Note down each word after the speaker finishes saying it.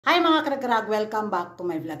Hi mga karag-karag! Welcome back to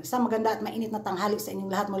my vlog. Isang maganda at mainit na tanghali sa inyong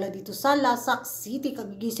lahat mula dito sa Lasak City.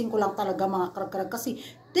 Kagigising ko lang talaga mga karag-karag kasi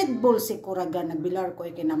deadball si Kuragan. Nagbilar ko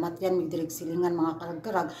ikinamatyan, migdirig silingan mga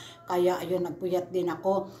karag-karag. Kaya ayun, nagpuyat din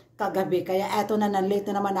ako kagabi. Kaya eto na, nanlate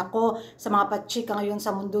na naman ako sa mga pachika ngayon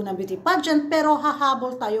sa mundo ng beauty pageant. Pero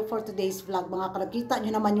hahabol tayo for today's vlog mga karag. Kita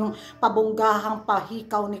nyo naman yung pabunggahang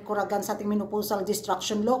pahikaw ni Kuragan sa ating menopausal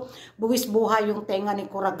distraction law. Buwis buhay yung tenga ni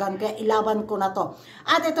Kuragan. Kaya ilaban ko na to.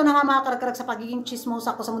 At ito na nga mga karag-karag sa pagiging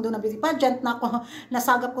chismosa ko sa mundo ng beauty pageant na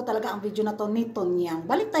nasagap ko talaga ang video na to ni Tonyang.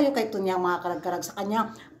 Balik tayo kay Tonyang mga karag-karag sa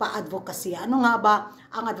kanyang pa-advocacy. Ano nga ba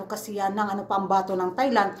ang advokasya ng pambato ng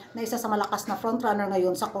Thailand na isa sa malakas na frontrunner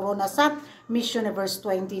ngayon sa corona sa Miss Universe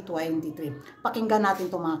 2023. Pakinggan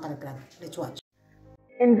natin ito mga karag-karag. Let's watch.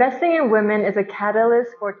 Investing in women is a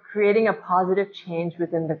catalyst for creating a positive change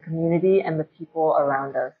within the community and the people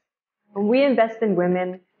around us. When we invest in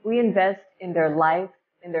women, we invest in their life,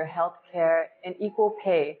 in their health care, and equal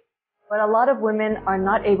pay. But a lot of women are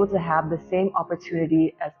not able to have the same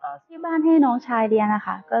opportunity as us. ที่บ้านให้น้องชายเรียนนะค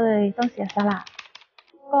ะก็เลยต้องเสียสละ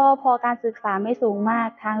ก็พอการศึกษาไม่สูงมาก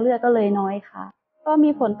ทางเลือกก็เลยน้อยค่ะก็มี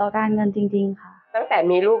ผลต่อการเงินจริงๆค่ะตั้งแต่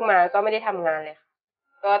มีลูกมาก็ไม่ได้ทำงานเลยค่ะ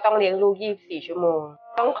ก็ต้องเลี้ยงลูก24ชั่วโมง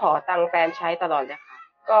ต้องขอตังค์แฟนใช้ตลอดเลยค่ะ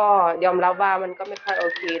ก็ยอมรับว่ามันก็ไม่ค่อยโอ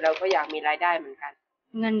เคเราก็อยากมีรายได้เหมือนกัน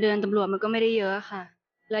เงินเดือนตำรวจมันก็ไม่ได้เยอะค่ะ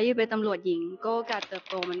แล้วยิ่งเป็นตำรวจหญิงก็โอกาสเติบ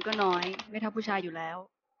โตมันก็น้อยไม่เท่าผู้ชายอยู่แล้ว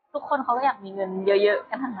ทุกคนเขาก็อยากมีเงินเยอะๆ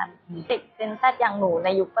กันทั้งนั้นเด็กเจนแซดอย่างหนูใน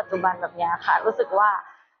ยุคปัจจุบันแบบนี้ค่ะรู้สึกว่า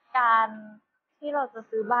การที่เราจะ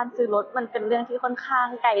ซื้อบ้านซื้อรถมันเป็นเรื่องที่ค่อนข้าง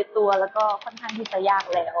ไกลตัวแล้วก็ค่อนข้างที่จะยาก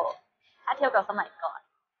แล้วถ้าเทียบกับสมัยก่อน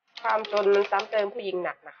ความจนมันซ้ำเติมผู้หญิงห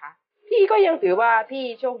นักนะคะพี่ก็ยังถือว่าพี่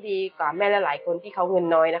โชคดีกว่าแม่หลายๆคนที่เขาเงิน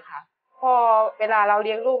น้อยนะคะพอเวลาเราเ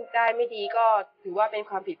ลี้ยงลูกได้ไม่ดีก็ถือว่าเป็น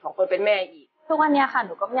ความผิดของคนเป็นแม่อีกทุกวันนี้ค่ะห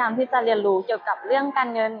นูก็พยายามที่จะเรียนรู้เกี่ยวกับเรื่องการ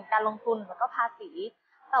เงินการลงทุนแล้วก็ภาษี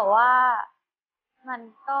แต่ว่ามัน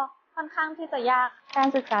ก็ค่อนข้างที่จะยากการ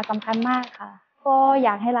ศึกษาสำคัญมากค่ะก็อย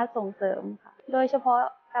ากให้รัฐส่งเสริมค่ะโดยเฉพาะ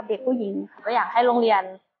กับเด็กผู้หญิงค่ะก็อยากให้โรงเรียน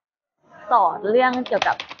สอนเรื่องเกี่ยว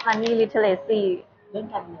กับ money literacy เรื่อง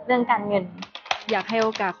การเงินอยากให้โอ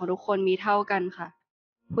กาสของทุกคนมีเท่ากันค่ะ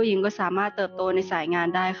ผู้หญิงก็สามารถเติบโตในสายงาน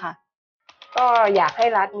ได้ค่ะก็อยากให้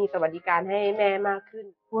รัฐมีสวัสดิการให้แม่มากขึ้น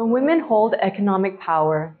When women hold economic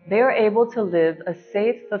power, they are able to live a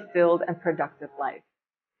safe, fulfilled, and productive life.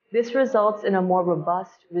 This results in a more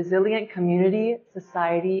robust, resilient community,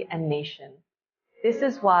 society, and nation. This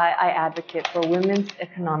is why I advocate for women's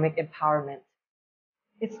economic empowerment.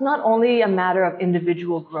 It's not only a matter of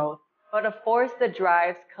individual growth, but a force that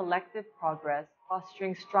drives collective progress,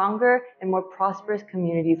 fostering stronger and more prosperous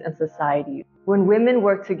communities and societies. When women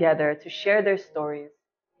work together to share their stories,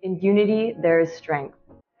 in unity there is strength,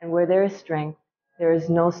 and where there is strength, there is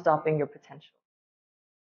no stopping your potential.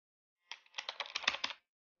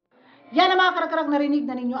 Yan ang mga karag-karag, narinig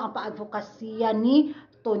na ninyo ang pa-advokasya ni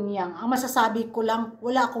Tonyang. Ang masasabi ko lang,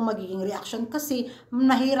 wala akong magiging reaction kasi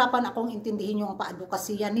nahirapan akong intindihin yung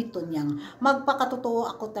pa-advokasya ni Tonyang. Magpakatotoo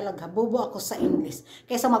ako talaga, bobo ako sa English.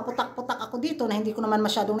 Kaysa magputak-putak ako dito na hindi ko naman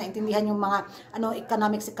masyadong naintindihan yung mga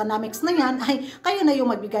economics na yan, ay kayo na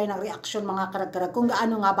yung magbigay ng reaction mga karag-karag kung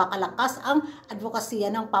gaano nga ba kalakas ang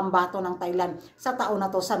advokasya ng pambato ng Thailand sa taon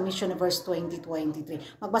na to sa Miss Universe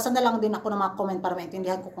 2023. Magbasa na lang din ako ng mga comment para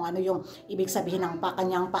maintindihan ko kung ano yung ibig sabihin ng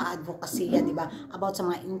kanyang pa-advokasya, di ba? About sa mga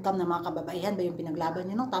income ng mga kababaihan ba yung pinaglaban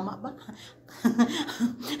niyo, no? Tama ba?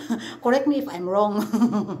 Correct me if I'm wrong.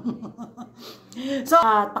 So,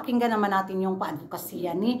 pakinggan naman natin yung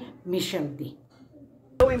pa-advokasya ni Michelle D.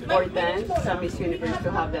 So important sa Miss Universe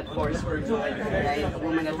to have that force for good, right? A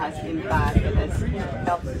woman that has impact, that has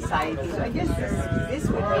helped society. So I guess this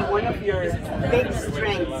would be one of your big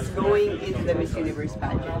strengths going into the Miss Universe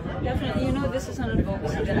pageant. Definitely. You know, this is an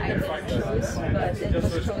advocacy that I didn't choose, but it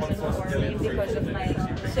was chosen for me because of my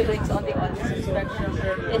siblings on the autism spectrum.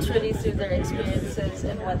 It's really through their experiences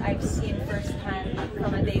and what I've seen firsthand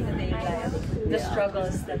from a day-to-day life, the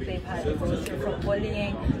struggles that they've had to go through, from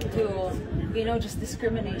bullying to, you know, just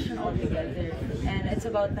discrimination altogether. And it's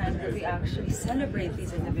about time that we actually celebrate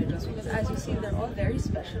these individuals because, as you see, they're all very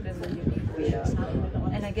special in their unique ways.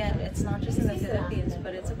 And again, it's not just in the Philippines,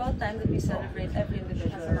 but it's about time that we celebrate every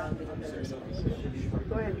individual around the universe.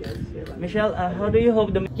 Go ahead, Michelle, how do you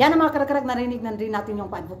hope the... Yan ang mga karag-karag, narinig na rin natin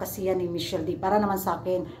yung pa-advokasya ni Michelle D. Para naman sa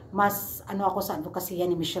akin, mas ako sa advokasya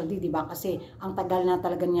ni Michelle D, di ba? Kasi ang tagal na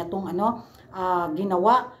talaga niya itong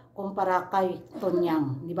ginawa kumpara kay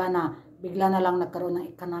Tonyang, di ba, na bigla na lang nagkaroon ng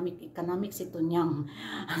economic si Tonyang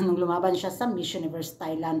nung lumaban siya sa Miss Universe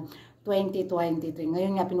Thailand 2023.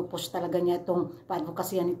 Ngayon nga pinupush talaga niya itong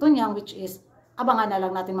pa-advokasya ni Tonyang, which is abangan na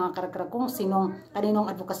lang natin mga karag-karag kung kaninong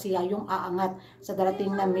advokasya yung aangat sa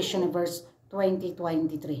darating na Miss Universe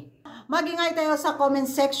 2023. Mag-ingay tayo sa comment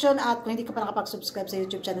section at kung hindi ka pa nakapag-subscribe sa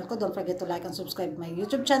YouTube channel ko, don't forget to like and subscribe my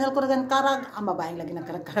YouTube channel ko ragan karag. Ang babaeng lagi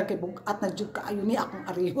nagkarag-karag at na-jug ka ayun ni akong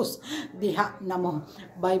arihos. Diha na mo.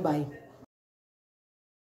 Bye-bye.